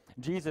 7,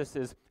 Jesus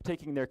is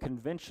taking their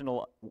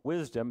conventional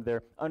wisdom,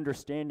 their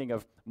understanding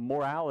of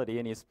morality,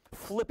 and he's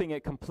flipping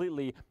it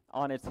completely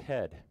on its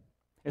head.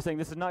 He's saying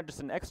this is not just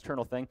an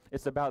external thing,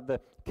 it's about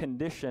the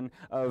condition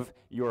of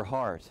your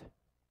heart.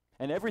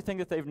 And everything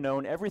that they've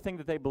known, everything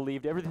that they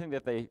believed, everything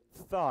that they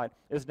thought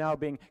is now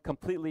being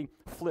completely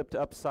flipped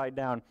upside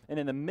down. And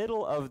in the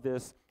middle of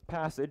this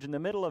passage, in the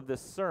middle of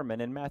this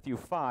sermon in Matthew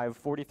 5,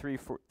 43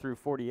 through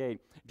 48,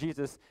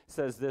 Jesus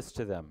says this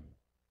to them.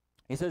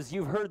 He says,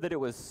 you've heard that it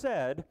was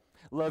said,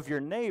 love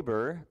your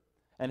neighbor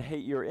and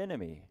hate your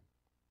enemy.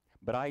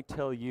 But I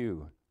tell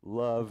you,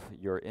 love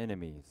your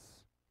enemies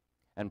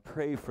and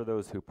pray for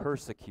those who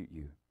persecute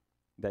you,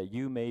 that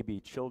you may be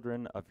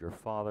children of your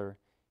Father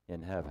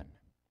in heaven.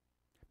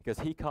 Because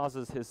he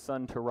causes his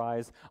sun to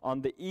rise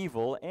on the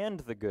evil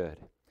and the good,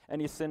 and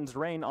he sends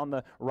rain on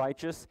the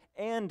righteous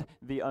and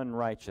the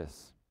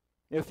unrighteous.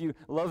 If you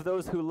love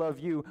those who love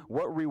you,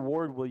 what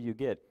reward will you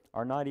get?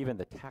 Are not even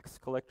the tax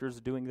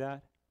collectors doing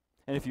that?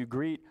 And if you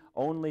greet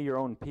only your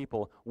own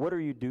people, what are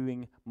you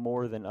doing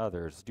more than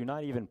others? Do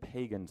not even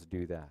pagans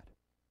do that?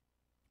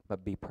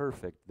 But be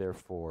perfect,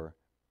 therefore,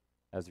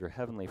 as your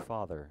heavenly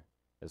Father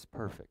is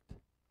perfect.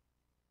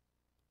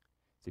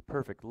 See,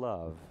 perfect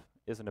love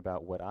isn't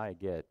about what I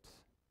get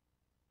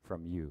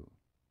from you.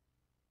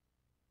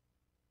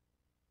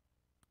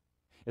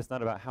 It's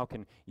not about how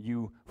can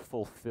you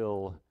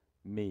fulfill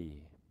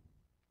me.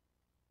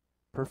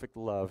 Perfect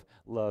love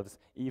loves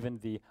even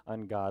the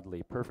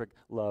ungodly. Perfect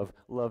love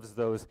loves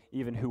those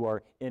even who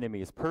are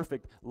enemies.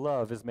 Perfect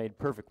love is made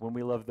perfect when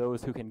we love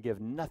those who can give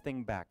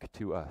nothing back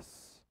to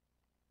us.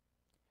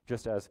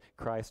 Just as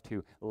Christ,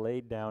 who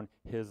laid down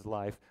his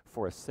life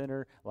for a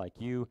sinner like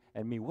you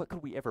and me, what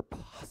could we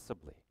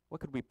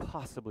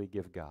possibly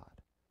give God?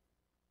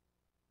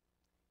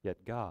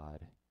 Yet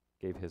God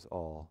gave his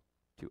all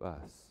to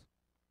us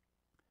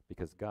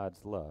because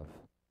God's love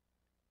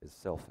is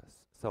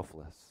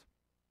selfless.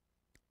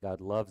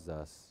 God loves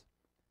us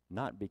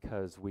not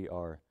because we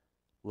are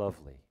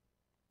lovely,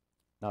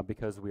 not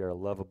because we are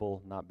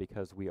lovable, not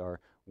because we are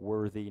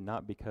worthy,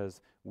 not because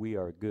we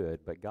are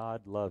good, but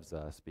God loves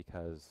us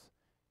because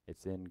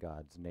it's in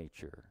God's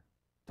nature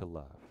to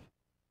love.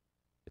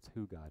 It's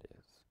who God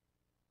is.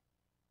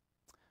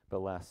 But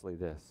lastly,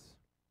 this.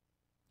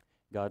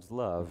 God's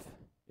love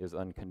is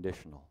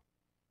unconditional.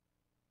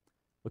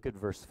 Look at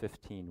verse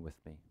 15 with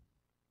me.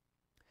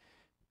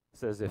 It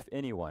says, if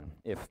anyone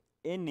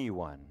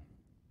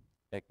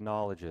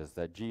acknowledges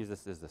that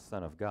Jesus is the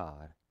Son of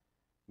God,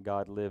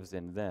 God lives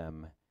in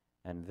them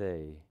and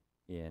they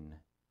in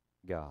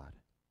God.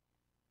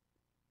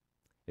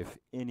 If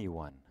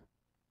anyone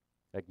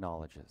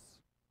acknowledges.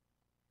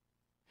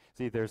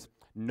 See, there's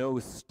no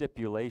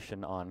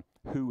stipulation on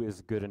who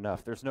is good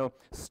enough. There's no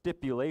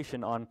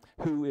stipulation on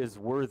who is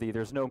worthy.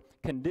 There's no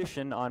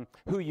condition on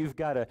who you've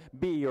got to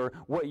be or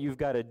what you've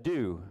got to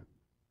do.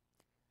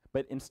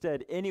 But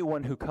instead,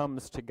 anyone who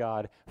comes to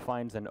God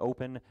finds an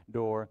open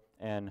door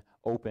and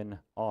open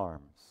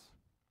arms.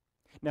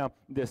 Now,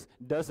 this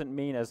doesn't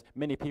mean, as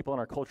many people in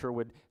our culture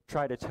would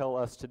try to tell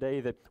us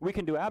today, that we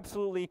can do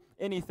absolutely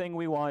anything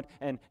we want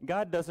and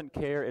God doesn't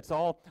care. It's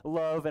all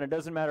love and it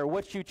doesn't matter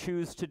what you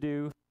choose to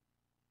do.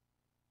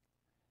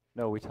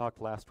 No, we talked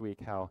last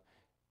week how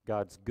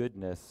God's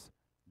goodness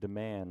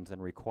demands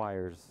and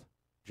requires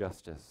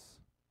justice.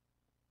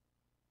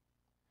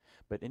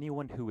 But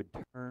anyone who would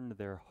turn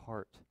their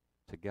heart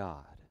to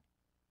God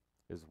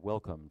is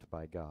welcomed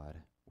by God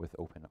with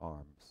open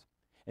arms.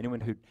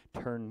 Anyone who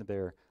turned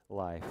their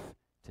life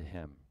to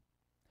him.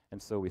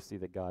 And so we see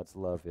that God's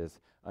love is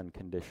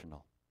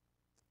unconditional.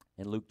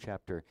 In Luke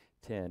chapter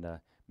 10,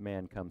 a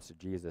man comes to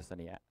Jesus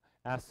and he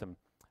asks him,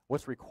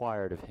 what's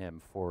required of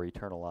him for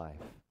eternal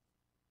life?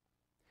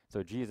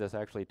 So Jesus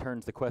actually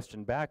turns the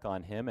question back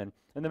on him, and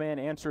the man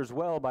answers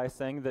well by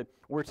saying that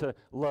we're to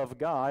love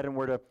God and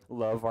we're to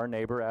love our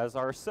neighbor as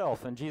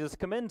ourselves. And Jesus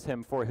commends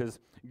him for his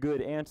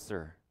good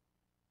answer.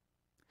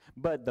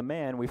 But the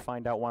man, we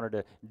find out, wanted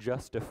to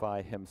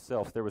justify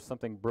himself. There was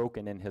something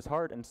broken in his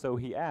heart, and so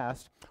he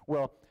asked,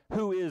 well,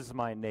 who is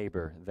my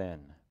neighbor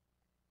then?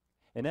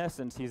 In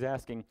essence, he's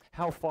asking,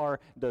 how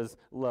far does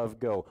love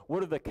go?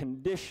 What are the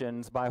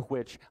conditions by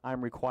which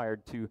I'm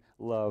required to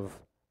love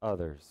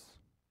others?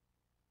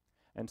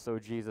 And so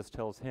Jesus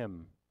tells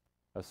him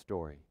a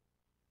story.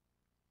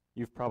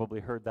 You've probably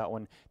heard that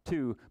one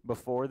too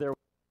before. There was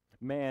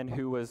a man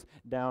who was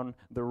down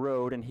the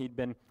road, and he'd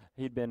been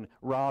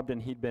robbed,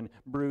 and he'd been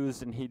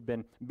bruised, and he'd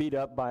been beat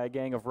up by a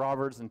gang of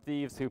robbers and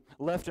thieves who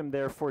left him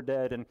there for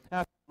dead. And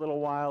after a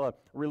little while, a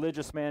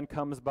religious man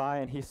comes by,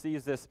 and he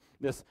sees this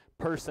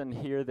person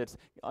here that's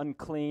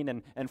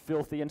unclean and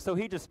filthy, and so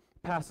he just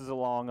passes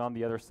along on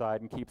the other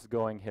side and keeps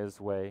going his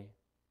way.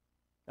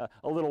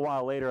 A little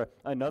while later,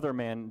 another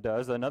man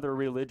does, another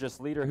religious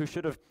leader who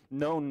should have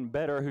known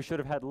better, who should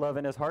have had love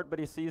in his heart, but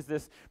he sees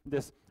this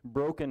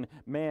broken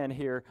man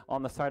here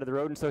on the side of the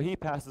road, and so he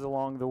passes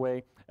along the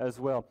way as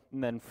well.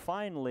 And then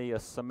finally, a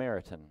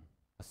Samaritan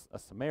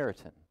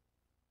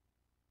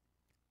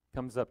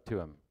comes up to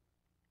him,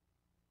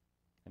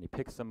 and he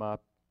picks him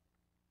up,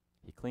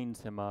 he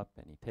cleans him up,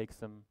 and he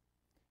takes him,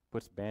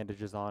 puts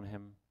bandages on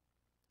him,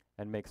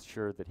 and makes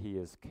sure that he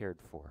is cared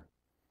for.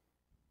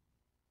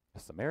 A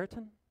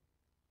Samaritan?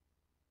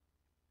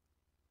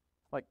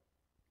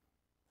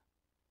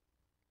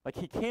 Like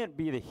he can't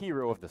be the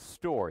hero of the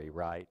story,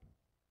 right?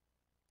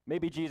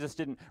 Maybe Jesus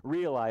didn't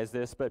realize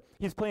this, but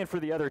he's playing for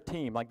the other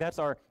team. Like that's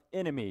our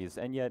enemies,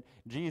 and yet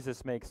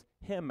Jesus makes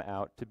him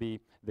out to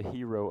be the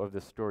hero of the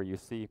story. You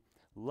see,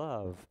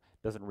 love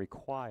doesn't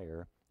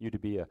require you to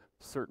be a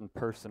certain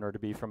person or to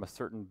be from a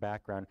certain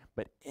background,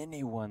 but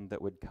anyone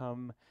that would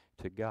come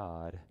to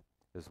God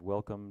is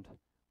welcomed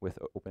with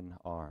open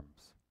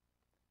arms.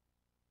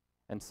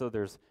 And so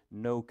there's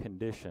no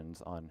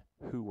conditions on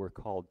who we're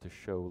called to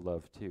show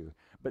love to.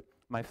 But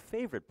my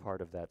favorite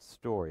part of that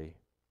story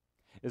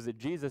is that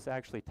Jesus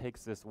actually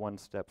takes this one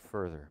step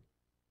further.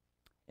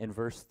 In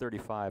verse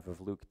 35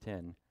 of Luke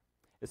 10,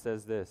 it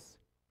says this.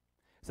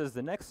 It says,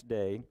 "The next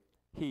day,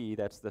 he,"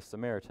 that's the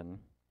Samaritan,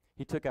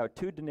 "he took out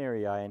 2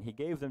 denarii and he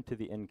gave them to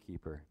the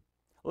innkeeper.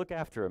 'Look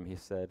after him,' he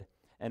said,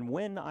 'and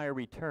when I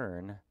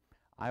return,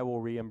 I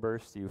will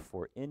reimburse you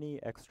for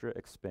any extra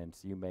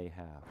expense you may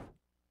have.'"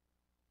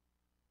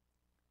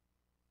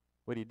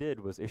 What he did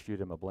was issued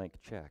him a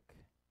blank check.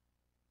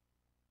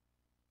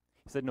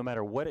 He said, no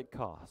matter what it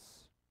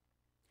costs,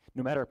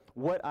 no matter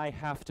what I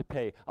have to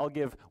pay, I'll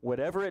give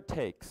whatever it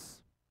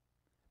takes,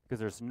 because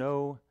there's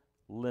no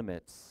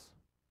limits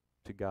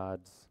to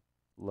God's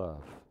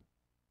love.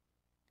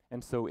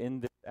 And so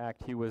in this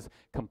act, he was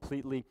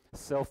completely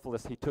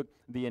selfless. He took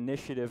the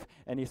initiative,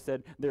 and he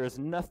said, there is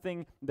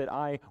nothing that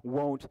I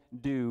won't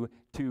do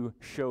to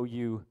show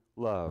you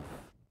love,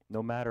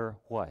 no matter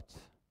what.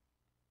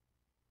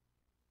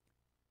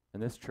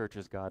 And this church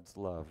is God's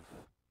love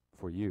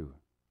for you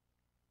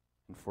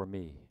and for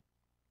me.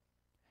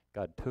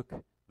 God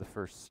took the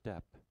first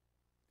step.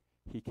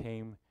 He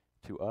came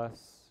to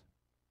us,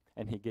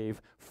 and he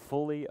gave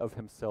fully of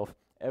himself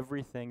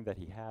everything that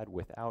he had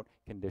without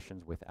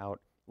conditions,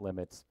 without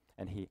limits,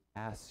 and he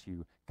asks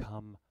you,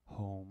 come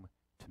home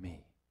to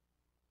me.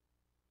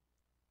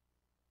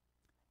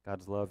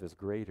 God's love is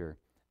greater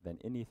than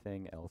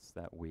anything else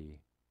that we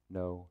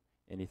know,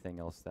 anything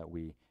else that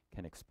we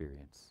can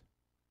experience.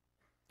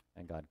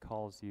 And God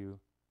calls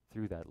you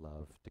through that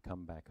love to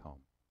come back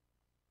home.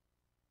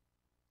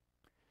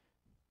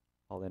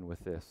 I'll end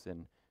with this.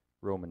 In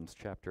Romans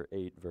chapter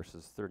 8,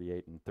 verses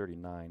 38 and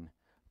 39,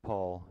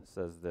 Paul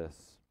says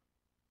this.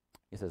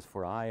 He says,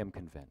 "For I am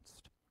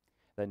convinced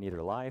that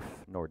neither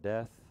life nor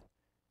death,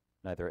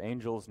 neither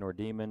angels nor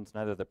demons,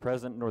 neither the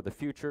present nor the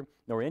future,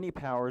 nor any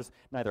powers,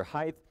 neither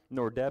height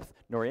nor depth,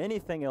 nor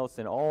anything else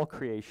in all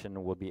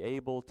creation will be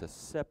able to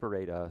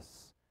separate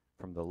us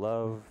from the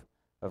love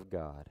of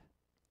God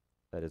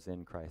that is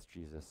in Christ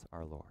Jesus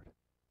our Lord."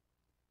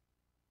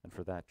 And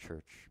for that,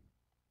 church,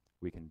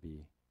 we can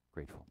be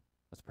grateful.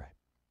 Let's pray.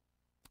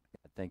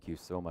 God, thank you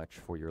so much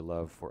for your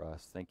love for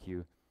us. Thank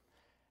you,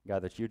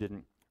 God, that you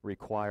didn't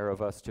require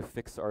of us to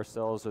fix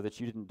ourselves, or that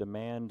you didn't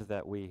demand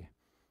that we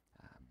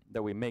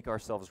make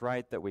ourselves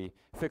right, that we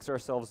fix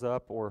ourselves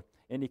up, or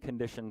any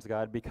conditions,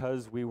 God,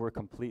 because we were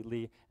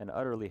completely and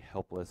utterly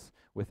helpless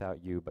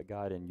without you. But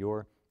God, in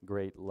your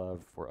great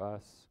love for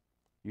us,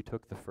 you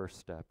took the first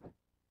step.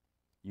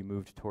 You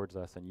moved towards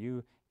us, and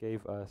you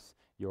gave us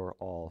your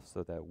all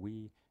so that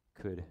we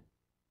could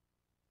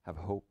have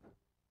hope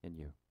in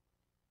you.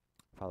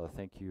 Father,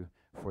 thank you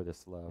for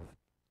this love.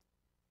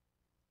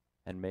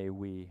 And may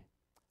we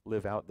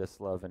live out this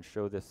love and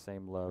show this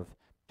same love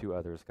to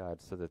others,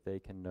 God, so that they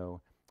can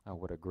know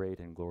what a great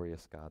and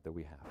glorious God that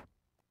we have.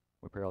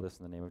 We pray all this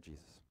in the name of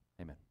Jesus.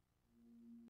 Amen.